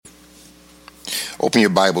Open your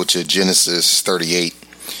Bible to Genesis 38.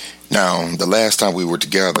 Now, the last time we were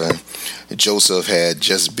together, Joseph had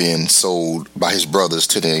just been sold by his brothers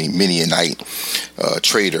to the Midianite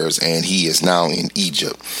traders, and he is now in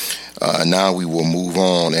Egypt. Now we will move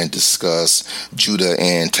on and discuss Judah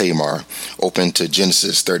and Tamar. Open to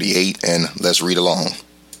Genesis 38, and let's read along.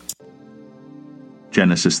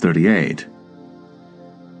 Genesis 38.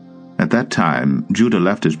 At that time, Judah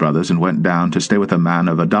left his brothers and went down to stay with a man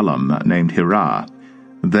of Adullam named Hirah.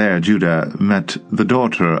 There Judah met the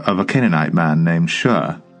daughter of a Canaanite man named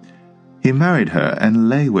Shelah. He married her and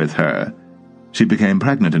lay with her. She became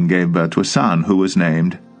pregnant and gave birth to a son who was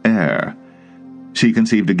named She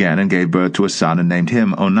conceived again and gave birth to a son and named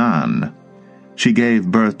him Onan. She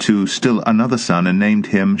gave birth to still another son and named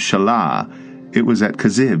him Shelah. It was at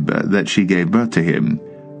Kezib that she gave birth to him.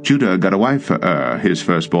 Judah got a wife for his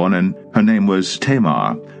firstborn, and her name was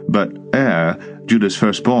Tamar. But Judah's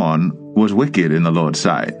firstborn, was wicked in the Lord's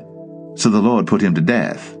sight. So the Lord put him to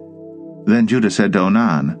death. Then Judah said to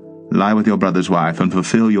Onan, "Lie with your brother's wife, and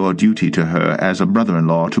fulfill your duty to her as a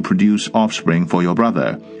brother-in-law to produce offspring for your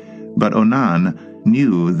brother." But Onan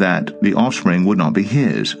knew that the offspring would not be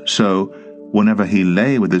his, so whenever he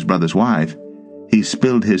lay with his brother's wife, he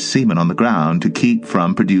spilled his semen on the ground to keep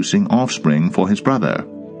from producing offspring for his brother.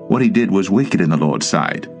 What he did was wicked in the Lord's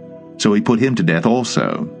sight, so he put him to death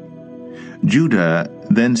also. Judah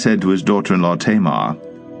then said to his daughter-in-law Tamar,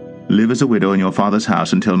 "Live as a widow in your father's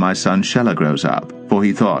house until my son Shelah grows up," for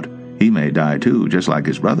he thought, he may die too, just like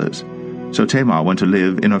his brothers. So Tamar went to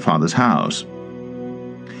live in her father's house.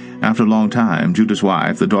 After a long time, Judah's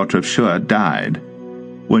wife, the daughter of Shelah, died.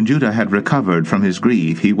 When Judah had recovered from his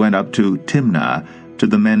grief, he went up to Timnah to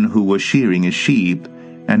the men who were shearing his sheep,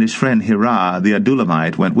 and his friend Hirah the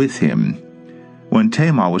Adullamite went with him. When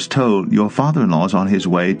Tamar was told, "Your father-in-law is on his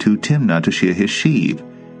way to Timnah to shear his sheep,"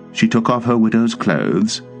 she took off her widow's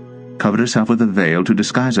clothes, covered herself with a veil to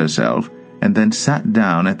disguise herself, and then sat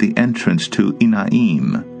down at the entrance to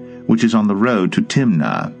Enaim, which is on the road to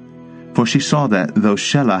Timnah. For she saw that though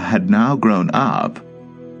Shelah had now grown up,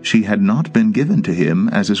 she had not been given to him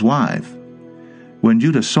as his wife. When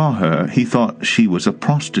Judah saw her, he thought she was a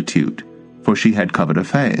prostitute, for she had covered her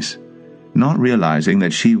face. Not realizing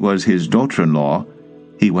that she was his daughter-in-law,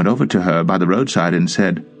 he went over to her by the roadside and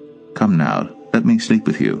said, "Come now, let me sleep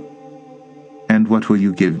with you." "And what will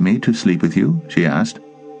you give me to sleep with you?" she asked.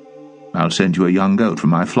 "I'll send you a young goat from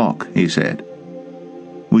my flock," he said.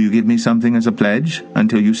 "Will you give me something as a pledge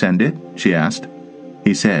until you send it?" she asked.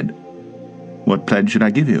 He said, "What pledge should I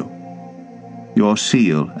give you?" "Your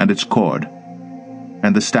seal and its cord,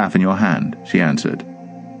 and the staff in your hand," she answered.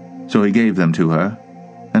 So he gave them to her,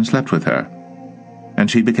 and slept with her, and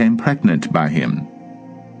she became pregnant by him.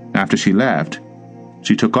 After she left,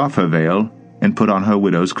 she took off her veil and put on her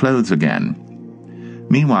widow's clothes again.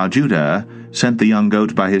 Meanwhile Judah sent the young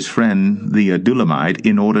goat by his friend the Adullamite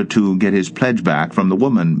in order to get his pledge back from the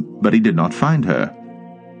woman, but he did not find her.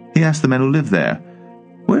 He asked the men who lived there,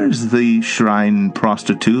 "Where is the shrine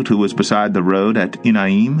prostitute who was beside the road at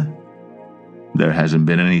Enaim?" "There hasn't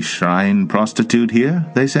been any shrine prostitute here,"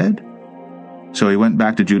 they said. So he went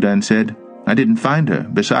back to Judah and said, "I didn't find her.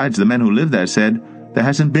 Besides, the men who live there said, 'There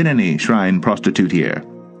hasn't been any shrine prostitute here.'"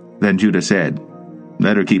 Then Judah said,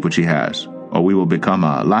 "Let her keep what she has, or we will become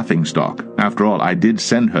a laughingstock. After all, I did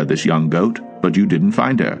send her this young goat, but you didn't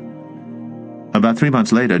find her." About 3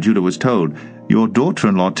 months later, Judah was told, "Your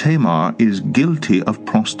daughter-in-law Tamar is guilty of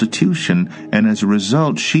prostitution, and as a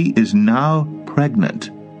result she is now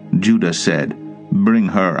pregnant." Judah said, "Bring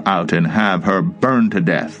her out and have her burned to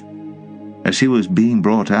death." As she was being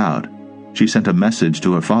brought out, she sent a message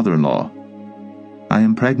to her father-in-law. "I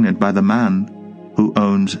am pregnant by the man who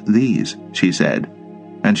owns these," she said.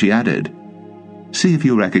 And she added, "See if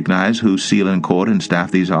you recognize whose seal and cord and staff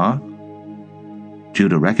these are."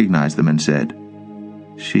 Judah recognized them and said,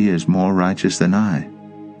 "She is more righteous than I,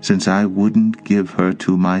 since I wouldn't give her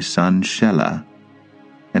to my son Shelah."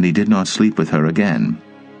 And he did not sleep with her again.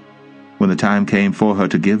 When the time came for her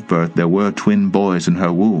to give birth, there were twin boys in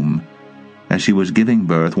her womb. As she was giving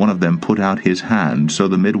birth, one of them put out his hand, so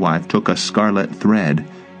the midwife took a scarlet thread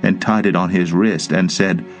and tied it on his wrist and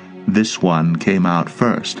said, "This one came out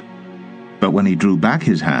first." But when he drew back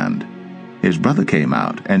his hand, his brother came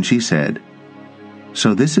out, and she said,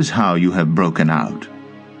 "So this is how you have broken out."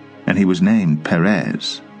 And he was named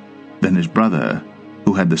Perez. Then his brother,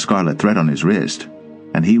 who had the scarlet thread on his wrist,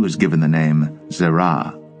 and he was given the name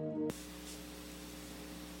Zerah.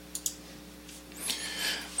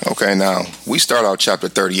 Okay, now we start out chapter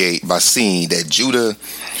 38 by seeing that Judah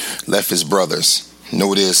left his brothers.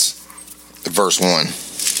 Notice verse 1.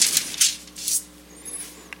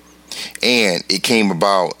 And it came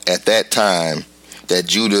about at that time that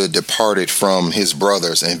Judah departed from his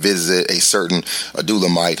brothers and visited a certain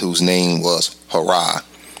Adulamite whose name was Harah.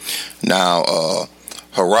 Now,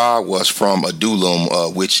 Harah was from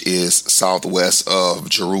Adullam, which is southwest of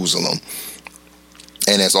Jerusalem.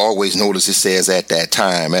 And as always, notice it says at that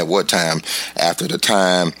time. At what time? After the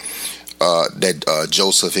time that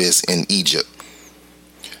Joseph is in Egypt.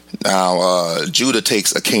 Now, Judah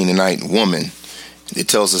takes a Canaanite woman. It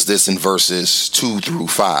tells us this in verses 2 through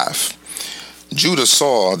 5. Judah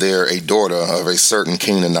saw there a daughter of a certain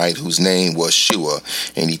Canaanite whose name was Shelah,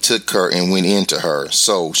 and he took her and went in to her.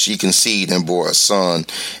 So she conceived and bore a son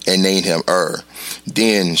and named him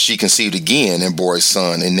Then she conceived again and bore a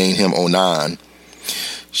son and named him Onan.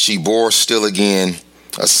 She bore still again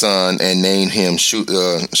a son and named him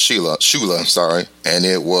Shelah, and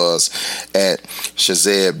it was at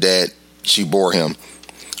Shezeb that she bore him.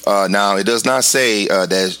 Now, it does not say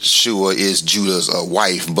that Shua is Judah's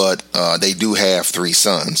wife, but they do have 3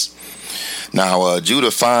 sons. Now,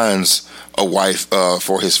 Judah finds a wife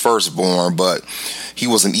for his firstborn, but he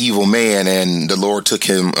was an evil man, and the Lord took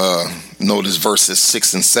him, notice verses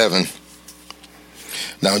 6 and 7.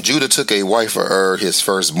 Now, Judah took a wife for his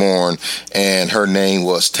firstborn, and her name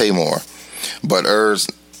was Tamar. But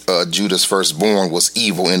Judah's firstborn, was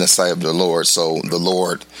evil in the sight of the Lord, so the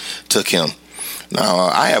Lord took him. Now,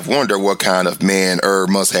 I have wondered what kind of man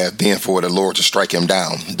must have been for the Lord to strike him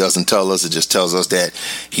down. It doesn't tell us. It just tells us that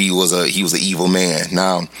he was an evil man.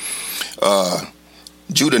 Now,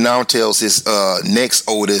 Judah now tells his next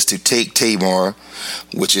oldest to take Tamar,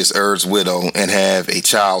 which is widow, and have a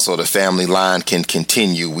child so the family line can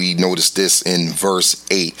continue. We notice this in verse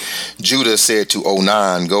 8. Judah said to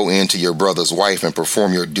Onan, "Go in to your brother's wife and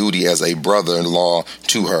perform your duty as a brother-in-law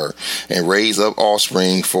to her, and raise up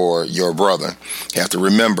offspring for your brother." You have to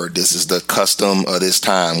remember, this is the custom of this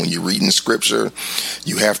time. When you're reading scripture,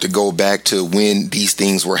 you have to go back to when these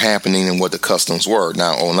things were happening and what the customs were.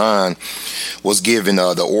 Now, Onan was given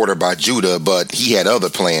the order by Judah, but he had other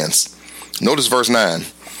plans. Notice verse 9.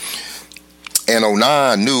 And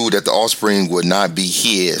Onan knew that the offspring would not be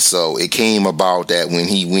his, so it came about that when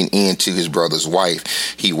he went in to his brother's wife,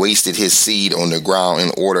 he wasted his seed on the ground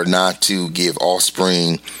in order not to give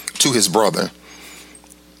offspring to his brother.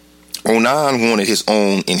 Onan wanted his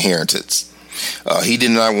own inheritance. He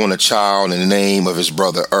did not want a child in the name of his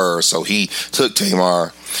brother so he took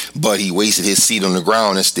Tamar, but he wasted his seed on the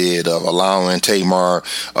ground instead of allowing Tamar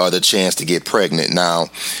the chance to get pregnant. Now,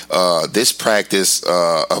 this practice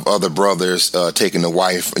of other brothers taking the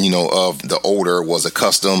wife, of the older was a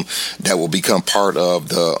custom that will become part of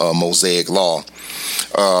the Mosaic law.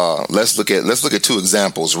 Let's look at 2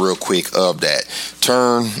 examples real quick of that.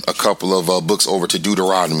 Turn a couple of books over to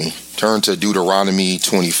Deuteronomy. Turn to Deuteronomy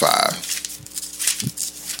 25.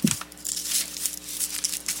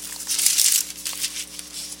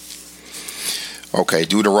 Okay,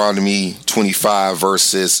 Deuteronomy 25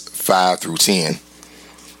 verses 5 through 10.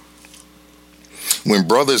 When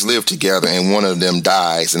brothers live together and one of them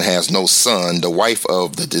dies and has no son, the wife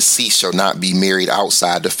of the deceased shall not be married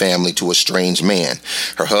outside the family to a strange man.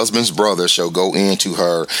 Her husband's brother shall go in to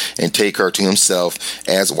her and take her to himself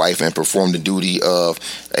as wife and perform the duty of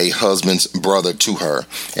a husband's brother to her.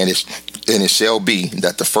 And it shall be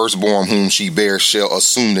that the firstborn whom she bears shall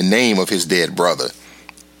assume the name of his dead brother,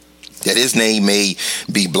 that his name may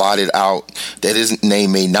be blotted out, that his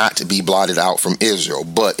name may not be blotted out from Israel.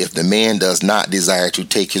 But if the man does not desire to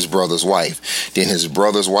take his brother's wife, then his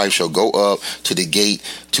brother's wife shall go up to the gate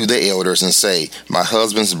to the elders and say, "My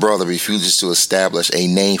husband's brother refuses to establish a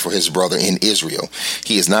name for his brother in Israel.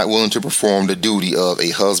 He is not willing to perform the duty of a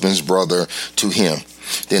husband's brother to him."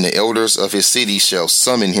 Then the elders of his city shall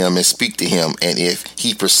summon him and speak to him. And if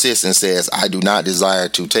he persists and says, "I do not desire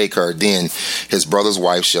to take her," then his brother's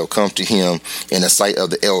wife shall come to him in the sight of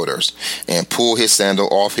the elders and pull his sandal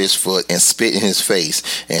off his foot and spit in his face.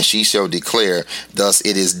 And she shall declare, "Thus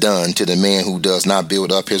it is done to the man who does not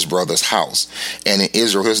build up his brother's house." And in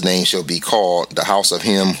Israel his name shall be called the house of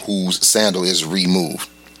him whose sandal is removed.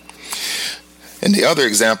 And the other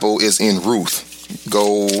example is in Ruth.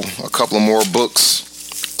 Go a couple of more books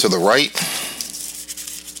to the right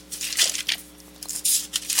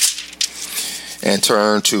and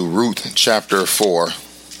turn to Ruth chapter 4.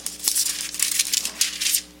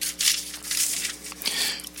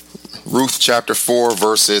 Ruth chapter 4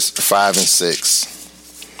 verses 5 and 6.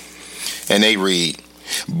 And they read,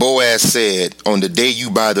 Boaz said, on the day you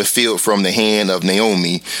buy the field from the hand of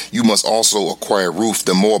Naomi, you must also acquire Ruth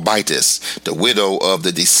the Moabitess, the widow of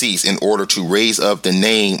the deceased, in order to raise up the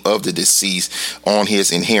name of the deceased on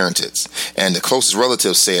his inheritance. And the closest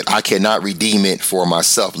relative said, I cannot redeem it for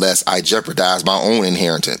myself, lest I jeopardize my own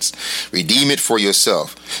inheritance. Redeem it for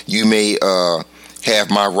yourself. You may have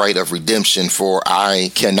my right of redemption, for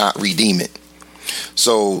I cannot redeem it.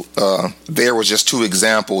 So there was just two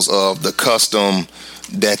examples of the custom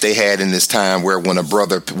that they had in this time, where when a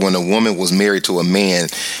woman was married to a man,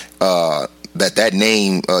 that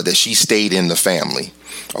name that she stayed in the family.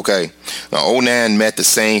 Okay, now Onan met the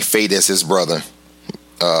same fate as his brother.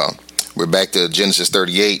 We're back to Genesis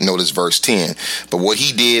 38. Notice verse 10. But what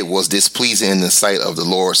he did was displeasing in the sight of the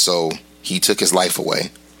Lord, so he took his life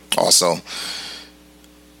away. Also,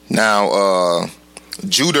 now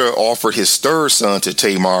Judah offered his third son to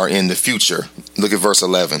Tamar in the future. Look at verse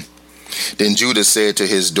 11. Then Judah said to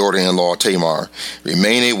his daughter-in-law Tamar,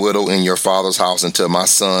 remain a widow in your father's house until my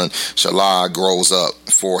son Shelah grows up.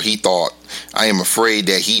 For he thought, I am afraid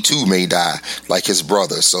that he too may die like his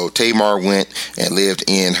brother. So Tamar went and lived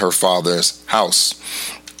in her father's house.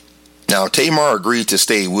 Now Tamar agreed to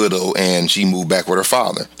stay widow, and she moved back with her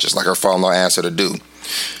father, just like her father-in-law asked her to do.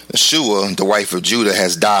 Shelah, the wife of Judah,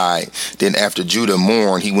 has died. Then after Judah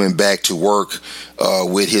mourned, he went back to work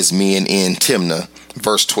with his men in Timnah.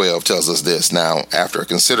 Verse 12 tells us this. Now, after a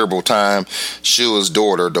considerable time, Shelah's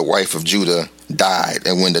daughter, the wife of Judah, died.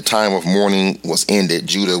 And when the time of mourning was ended,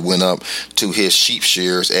 Judah went up to his sheep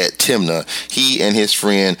shears at Timnah, he and his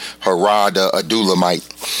friend Harad the Adullamite.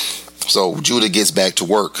 So Judah gets back to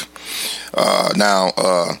work. Now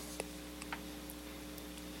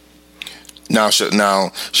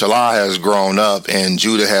Shelah has grown up, and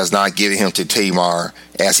Judah has not given him to Tamar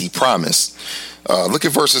as he promised. Look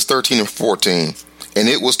at verses 13 and 14. And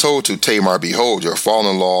it was told to Tamar, behold, your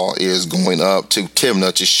father-in-law is going up to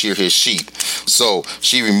Timnah to shear his sheep. So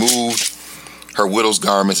she removed her widow's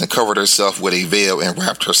garments and covered herself with a veil and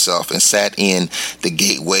wrapped herself and sat in the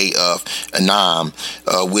gateway of Anam,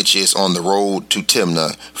 which is on the road to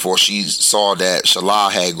Timnah, for she saw that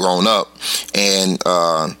Shelah had grown up, and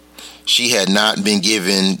she had not been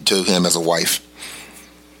given to him as a wife.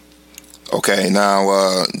 Okay,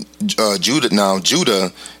 now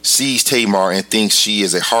Judah sees Tamar and thinks she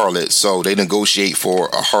is a harlot, so they negotiate for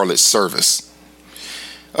a harlot service.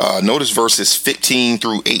 Notice verses 15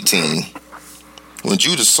 through 18. When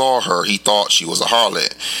Judah saw her, he thought she was a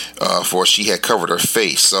harlot, for she had covered her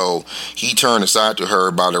face. So he turned aside to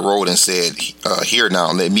her by the road and said, here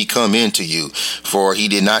now, let me come in to you. For he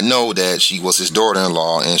did not know that she was his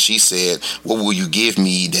daughter-in-law. And she said, what will you give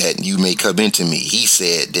me that you may come into me? He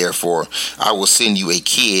said, therefore, I will send you a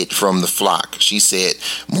kid from the flock. She said,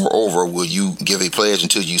 moreover, will you give a pledge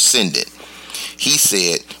until you send it? He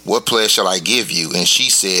said, what pledge shall I give you? And she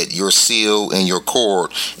said, your seal and your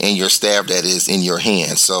cord and your staff that is in your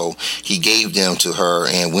hand. So he gave them to her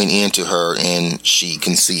and went in to her, and she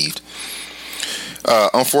conceived.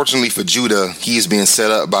 Unfortunately for Judah, he is being set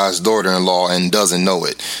up by his daughter-in-law and doesn't know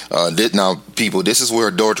it. Now, people, this is where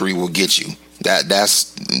adultery will get you.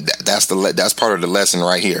 That's part of the lesson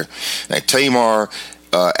right here. Now, Tamar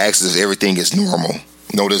acts as if everything is normal.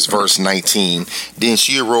 Notice verse 19. Then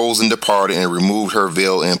she arose and departed and removed her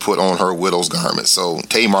veil and put on her widow's garment. So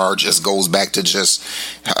Tamar just goes back to just,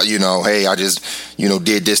 hey, I just,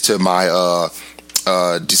 did this to my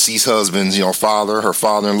deceased husband's, her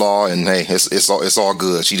father-in-law, and hey, it's all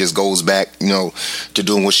good. She just goes back, to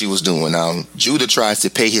doing what she was doing. Now, Judah tries to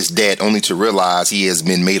pay his debt only to realize he has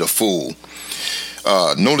been made a fool.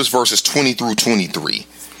 Notice verses 20 through 23.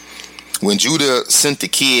 When Judah sent the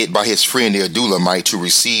kid by his friend the Adullamite to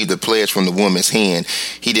receive the pledge from the woman's hand,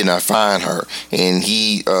 he did not find her. And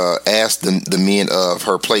he asked the men of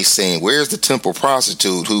her place, saying, where is the temple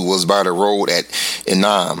prostitute who was by the road at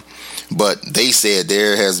Enam? But they said,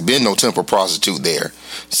 there has been no temple prostitute there.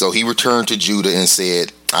 So he returned to Judah and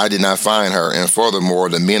said, I did not find her. And furthermore,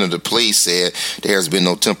 the men of the place said, there has been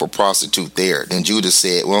no temple prostitute there. Then Judah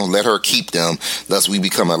said, well, let her keep them, lest we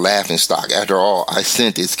become a laughingstock. After all, I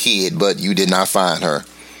sent this kid, but you did not find her.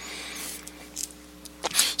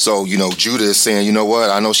 So, Judah is saying, you know what?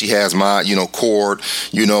 I know she has my, cord,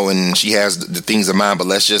 and she has the things of mine, but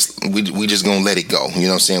we just going to let it go. You know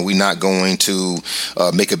what I'm saying? We're not going to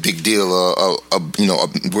make a big deal.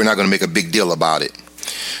 We're not going to make a big deal about it.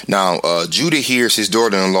 Now, Judah hears his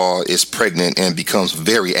daughter-in-law is pregnant and becomes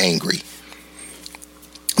very angry.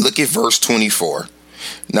 Look at verse 24.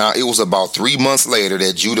 Now, it was about 3 months later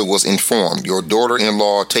that Judah was informed, your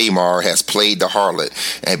daughter-in-law Tamar has played the harlot,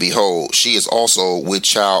 and behold, she is also with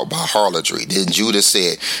child by harlotry. Then Judah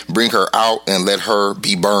said, bring her out and let her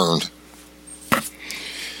be burned.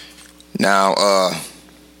 Now,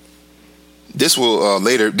 this will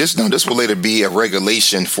later be a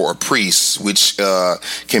regulation for a priest, which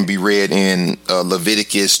can be read in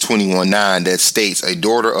Leviticus 21:9, that states, a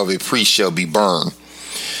daughter of a priest shall be burned.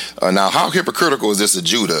 Now, how hypocritical is this of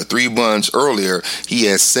Judah? 3 months earlier, he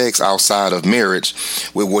had sex outside of marriage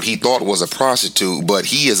with what he thought was a prostitute, but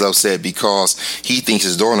he is upset because he thinks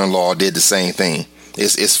his daughter-in-law did the same thing.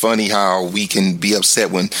 It's funny how we can be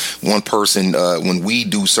upset when one person, when we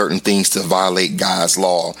do certain things to violate God's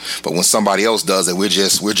law, but when somebody else does it, we're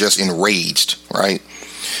just enraged, right?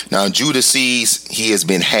 Now, Judah sees he has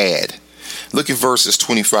been had. Look at verses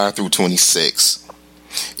 25 through 26.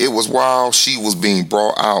 It was while she was being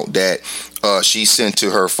brought out that she sent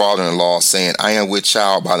to her father-in-law, saying, I am with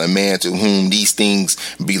child by the man to whom these things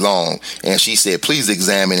belong. And she said, please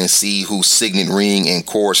examine and see whose signet ring and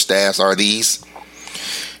cord staffs are these.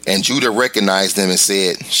 And Judah recognized them and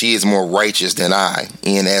said, she is more righteous than I,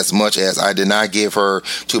 inasmuch as I did not give her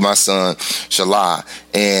to my son Shelah,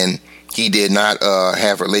 and he did not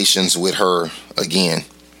have relations with her again.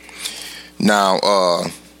 Now,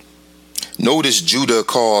 notice Judah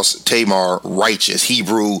calls Tamar righteous,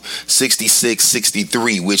 Hebrew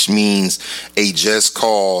 66:63, which means a just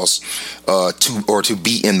cause to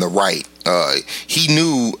be in the right.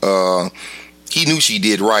 He knew she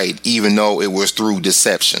did right, even though it was through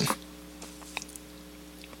deception.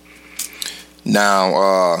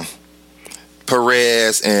 Now,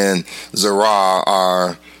 Perez and Zerah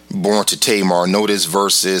are born to Tamar. Notice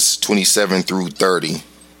verses 27 through 30.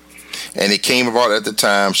 And it came about at the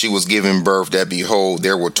time she was giving birth that, behold,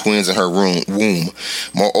 there were twins in her womb.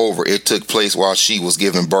 Moreover, it took place while she was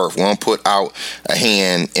giving birth. One put out a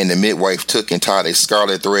hand, and the midwife took and tied a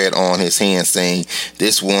scarlet thread on his hand, saying,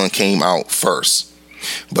 this one came out first.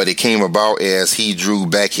 But it came about as he drew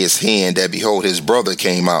back his hand that, behold, his brother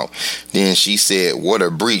came out. Then she said, what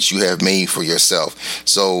a breach you have made for yourself.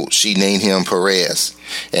 So she named him Perez.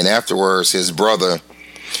 And afterwards his brother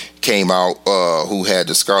came out, who had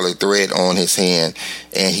the scarlet thread on his hand,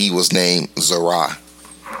 and he was named Zerah.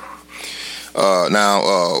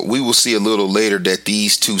 Now, we will see a little later that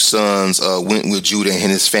these two sons went with Judah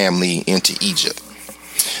and his family into Egypt.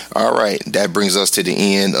 All right, that brings us to the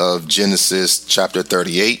end of Genesis chapter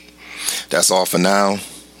 38. That's all for now.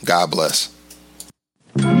 God bless.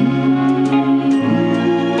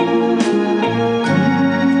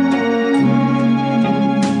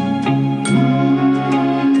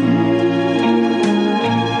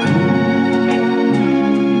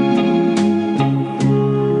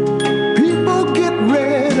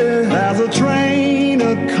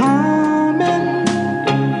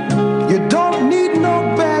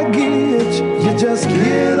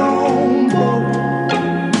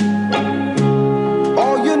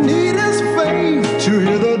 To